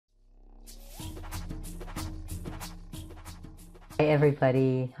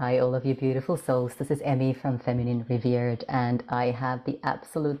everybody. Hi, all of you beautiful souls. This is Emmi from Feminine Revered, and I have the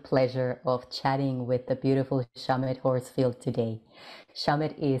absolute pleasure of chatting with the beautiful Schamet Horsfield today.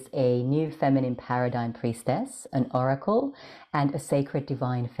 Schamet is a new feminine paradigm priestess, an oracle, and a sacred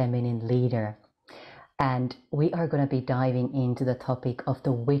divine feminine leader. And we are going to be diving into the topic of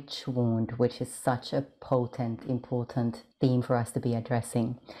the witch wound, which is such a potent, important theme for us to be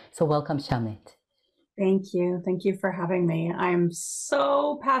addressing. So welcome, Schamet. Thank you. Thank you for having me. I'm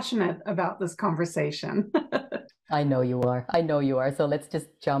so passionate about this conversation. I know you are. I know you are. So let's just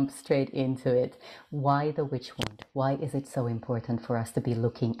jump straight into it. Why the witch wound? Why is it so important for us to be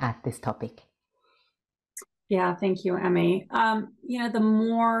looking at this topic? Yeah, thank you, Emmy. The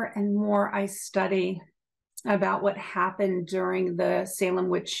more and more I study about what happened during the Salem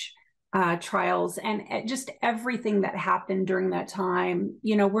witch trials and just everything that happened during that time,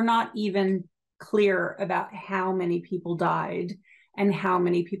 we're not even clear about how many people died and how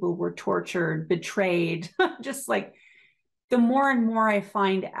many people were tortured, betrayed. Just like the more and more I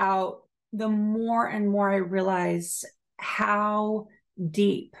find out, the more and more I realize how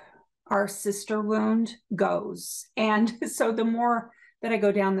deep our sister wound goes. And so the more that I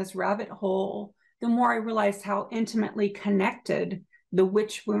go down this rabbit hole, the more I realize how intimately connected the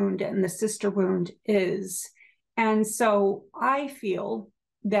witch wound and the sister wound is. And so I feel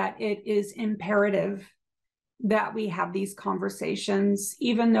that it is imperative that we have these conversations,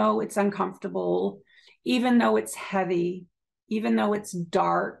 even though it's uncomfortable, even though it's heavy, even though it's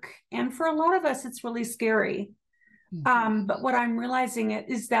dark. And for a lot of us, it's really scary. But what I'm realizing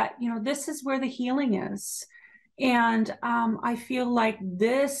is that, this is where the healing is. And I feel like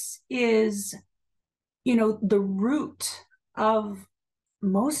this is, the root of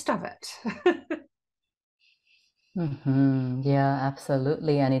most of it. Yeah,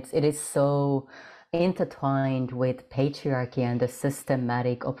 absolutely. And it is so intertwined with patriarchy and the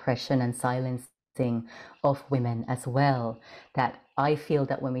systematic oppression and silencing of women as well, that I feel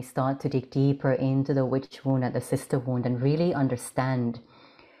that when we start to dig deeper into the witch wound and the sister wound and really understand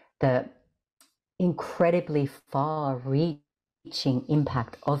the incredibly far-reaching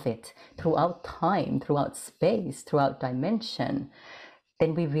impact of it throughout time, throughout space, throughout dimension,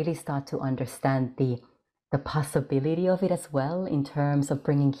 then we really start to understand the possibility of it as well in terms of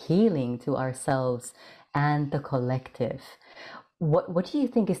bringing healing to ourselves and the collective. What do you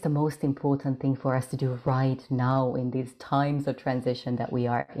think is the most important thing for us to do right now in these times of transition that we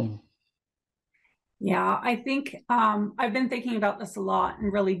are in? Yeah, I think I've been thinking about this a lot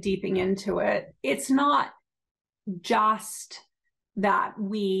and really deeping into it. It's not just that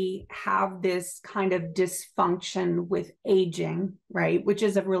we have this kind of dysfunction with aging, right? Which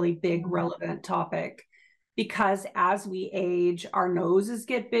is a really big, relevant topic. Because as we age, our noses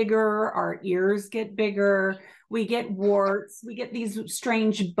get bigger, our ears get bigger, we get warts, we get these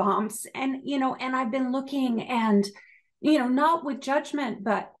strange bumps. And, and I've been looking and, not with judgment,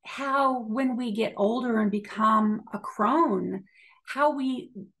 but how when we get older and become a crone, how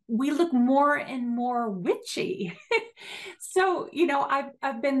we look more and more witchy. So,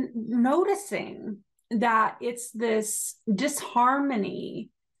 I've been noticing that it's this disharmony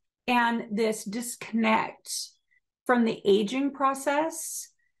and this disconnect from the aging process,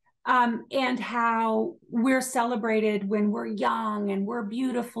 and how we're celebrated when we're young and we're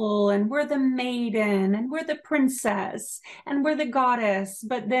beautiful and we're the maiden and we're the princess and we're the goddess.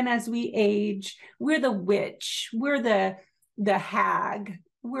 But then as we age, we're the witch, we're the hag,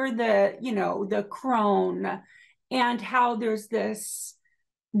 we're the crone, and how there's this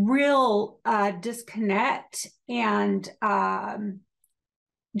real disconnect and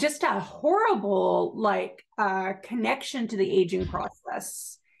just a horrible connection to the aging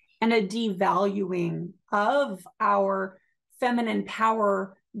process and a devaluing of our feminine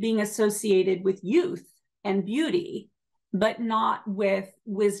power being associated with youth and beauty, but not with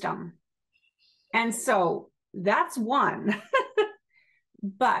wisdom. And so that's one.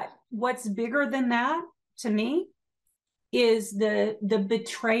 But what's bigger than that to me is the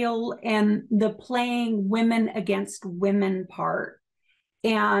betrayal and the playing women against women part.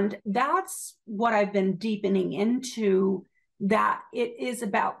 And that's what I've been deepening into, that it is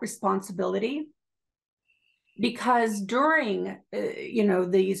about responsibility. Because during,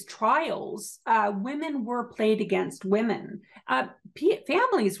 these trials, women were played against women.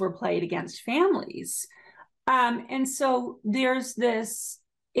 Families were played against families. And so there's this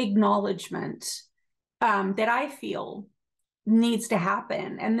acknowledgement that I feel needs to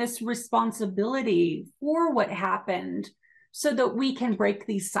happen, and this responsibility for what happened, so that we can break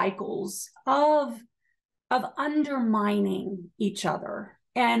these cycles of undermining each other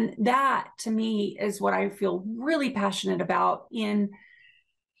And that to me is what I feel really passionate about in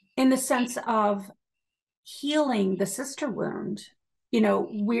the sense of healing the sister wound.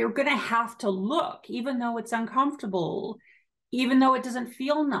 We're going to have to look, even though it's uncomfortable, even though it doesn't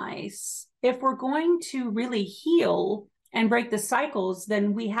feel nice. If we're going to really heal and break the cycles,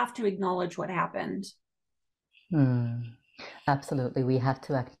 then we have to acknowledge what happened. Absolutely. We have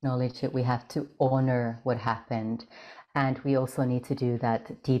to acknowledge it. We have to honor what happened. And we also need to do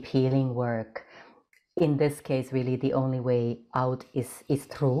that deep healing work. In this case, really, the only way out is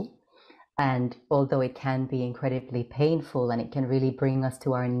through. And although it can be incredibly painful and it can really bring us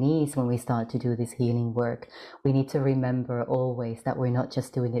to our knees when we start to do this healing work, we need to remember always that we're not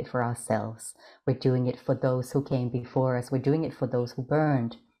just doing it for ourselves. We're doing it for those who came before us. We're doing it for those who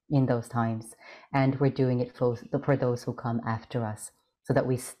burned in those times. And we're doing it for those who come after us, so that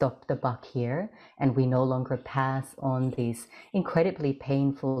we stop the buck here and we no longer pass on these incredibly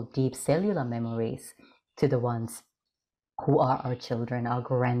painful, deep cellular memories to the ones who are our children, our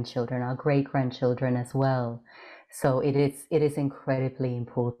grandchildren, our great-grandchildren as well. So it is incredibly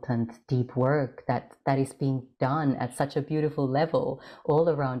important, deep work that is being done at such a beautiful level all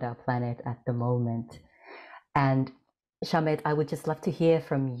around our planet at the moment. And Schamet, I would just love to hear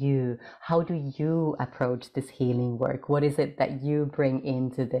from you. How do you approach this healing work? What is it that you bring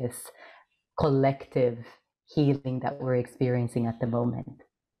into this collective healing that we're experiencing at the moment?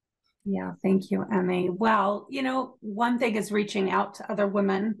 Yeah, thank you, Emmi. Well, one thing is reaching out to other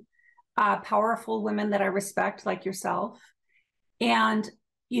women, powerful women that I respect, like yourself, and,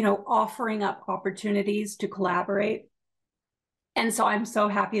 offering up opportunities to collaborate. And so I'm so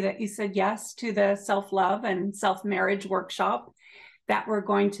happy that you said yes to the self-love and self-marriage workshop that we're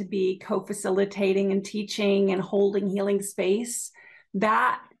going to be co-facilitating and teaching and holding healing space.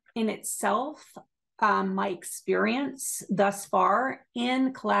 That in itself, my experience thus far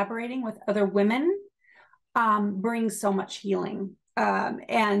in collaborating with other women brings so much healing.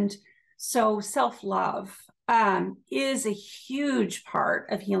 And so self-love is a huge part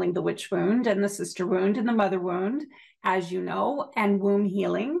of healing the witch wound and the sister wound and the mother wound, as you know, and womb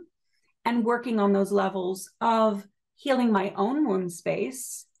healing, and working on those levels of healing my own womb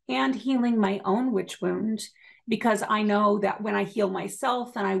space and healing my own witch wound, because I know that when I heal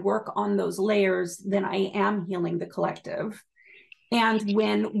myself and I work on those layers, then I am healing the collective. And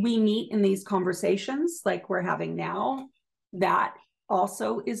when we meet in these conversations like we're having now, that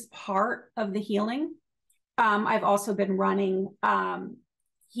also is part of the healing. I've also been running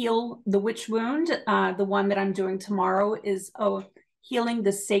Heal the Witch Wound. The one that I'm doing tomorrow is healing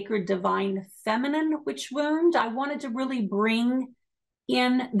the sacred divine feminine witch wound. I wanted to really bring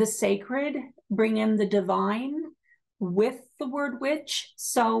in the sacred, bring in the divine with the word witch.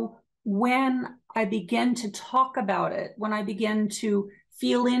 So when I begin to talk about it, when I begin to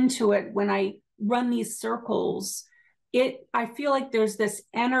feel into it, when I run these circles, I feel like there's this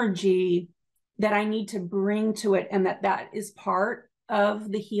energy that I need to bring to it, and that is part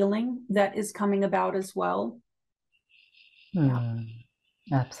of the healing that is coming about as well. Yeah.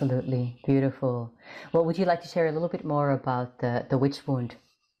 Absolutely. Beautiful. Well, would you like to share a little bit more about the witch wound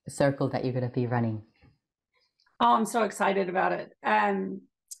circle that you're going to be running? Oh, I'm so excited about it.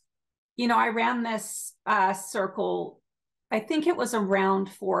 I ran this circle, I think it was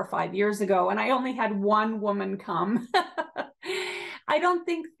around 4 or 5 years ago, and I only had one woman come. I don't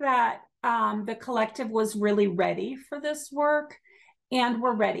think that the collective was really ready for this work, and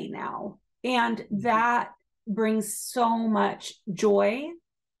we're ready now. And that brings so much joy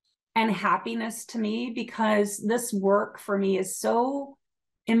and happiness to me, because this work for me is so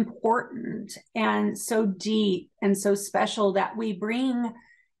important and so deep and so special that we bring,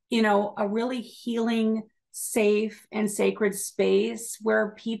 a really healing, safe, and sacred space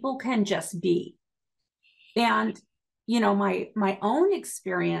where people can just be. And my own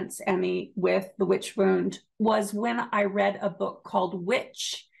experience, Emmi, with the witch wound was when I read a book called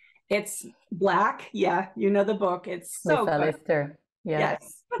Witch. It's Black. Yeah, the book. It's so good. Lister. Yeah.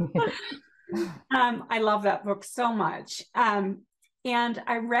 Yes. I love that book so much. And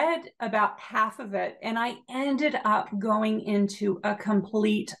I read about half of it, and I ended up going into a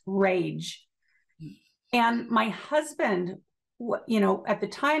complete rage. And my husband, at the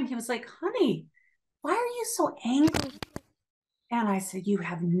time, he was like, honey, why are you so angry? And I said, you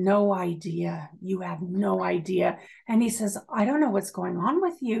have no idea. You have no idea. And he says, I don't know what's going on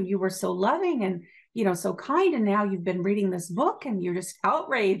with you. You were so loving and, so kind. And now you've been reading this book and you're just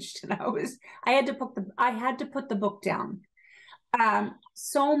outraged. And I had to put the book down.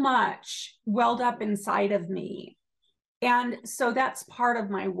 So much welled up inside of me. And so that's part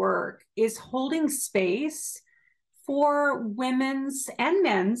of my work, is holding space for women's and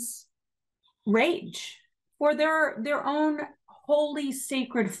men's rage, for their own holy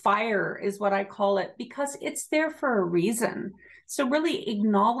sacred fire is what I call it, because it's there for a reason. So really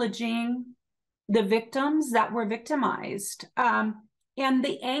acknowledging the victims that were victimized, and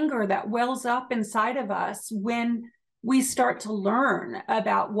the anger that wells up inside of us when we start to learn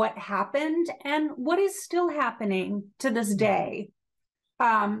about what happened and what is still happening to this day.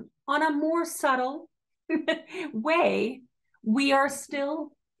 On a more subtle way, we are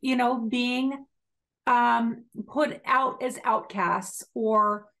still, being put out as outcasts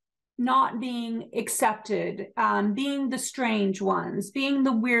or not being accepted, being the strange ones, being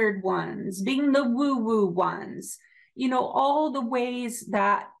the weird ones, being the woo-woo ones, all the ways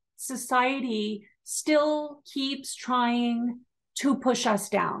that society still keeps trying to push us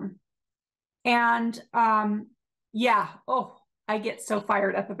down. And I get so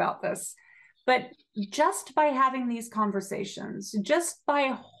fired up about this. But just by having these conversations, just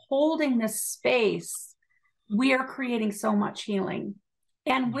by holding this space, we are creating so much healing.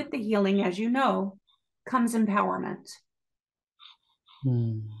 And with the healing, as you know, comes empowerment.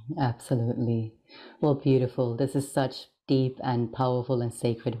 Absolutely. Well, beautiful. This is such deep and powerful and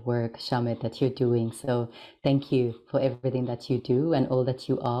sacred work, Schamet, that you're doing. So thank you for everything that you do and all that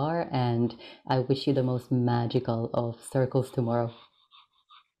you are. And I wish you the most magical of circles tomorrow.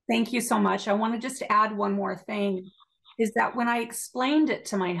 Thank you so much. I want to just add one more thing, is that when I explained it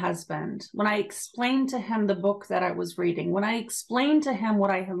to my husband, when I explained to him the book that I was reading, when I explained to him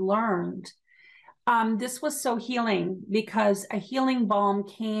what I had learned, this was so healing, because a healing balm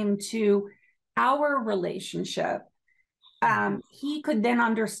came to our relationship. He could then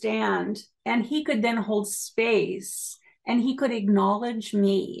understand, and he could then hold space, and he could acknowledge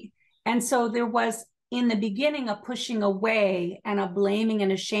me. And so there was, in the beginning, a pushing away and a blaming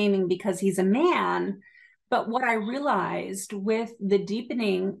and a shaming because he's a man. But what I realized with the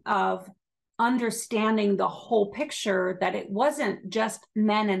deepening of understanding the whole picture, that it wasn't just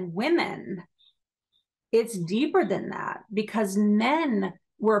men and women, it's deeper than that, because men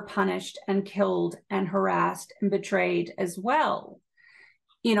were punished and killed and harassed and betrayed as well.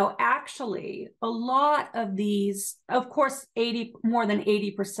 Actually, a lot of these, of course, more than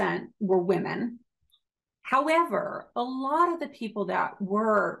 80% were women. However, a lot of the people that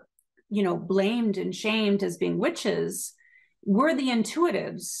were, blamed and shamed as being witches were the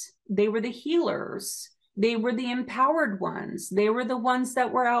intuitives. They were the healers. They were the empowered ones. They were the ones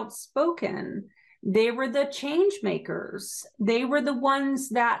that were outspoken. They were the change makers. They were the ones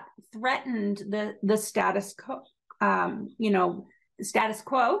that threatened the status quo, status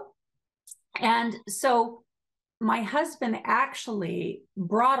quo. And so my husband actually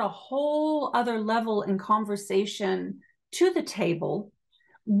brought a whole other level in conversation to the table,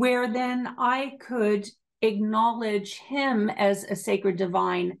 where then I could acknowledge him as a sacred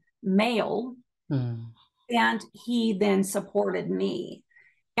divine male, and he then supported me.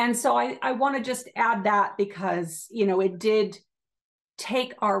 And so I want to just add that, because, it did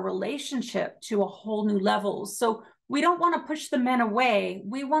take our relationship to a whole new level. So we don't want to push the men away.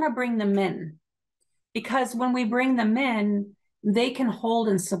 We want to bring them in, because when we bring them in, they can hold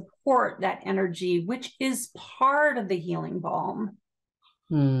and support that energy, which is part of the healing balm.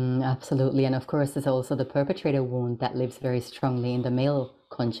 Absolutely. And of course, there's also the perpetrator wound that lives very strongly in the male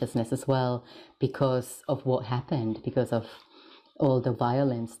consciousness as well, because of what happened, because of all the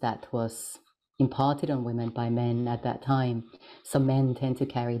violence that was imparted on women by men at that time. So men tend to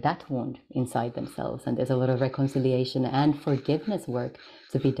carry that wound inside themselves. And there's a lot of reconciliation and forgiveness work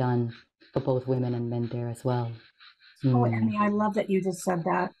to be done for both women and men there as well. Oh, Emmi, I love that you just said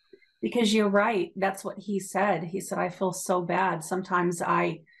that, because you're right. That's what he said. He said, I feel so bad. Sometimes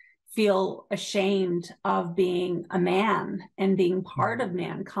I feel ashamed of being a man and being part of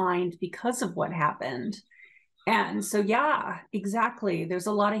mankind because of what happened. And so, yeah, exactly. There's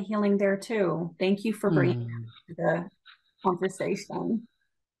a lot of healing there too. Thank you for bringing the conversation.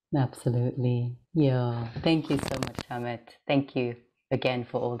 Absolutely. Yeah. Thank you so much, Schamet. Thank you again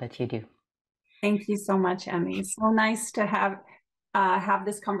for all that you do. Thank you so much, Emmi. So nice to have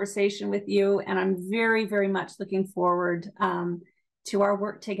this conversation with you. And I'm very, very much looking forward to our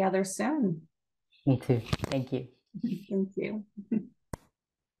work together soon. Me too. Thank you. Thank you.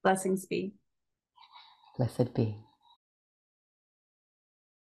 Blessings be. Blessed be.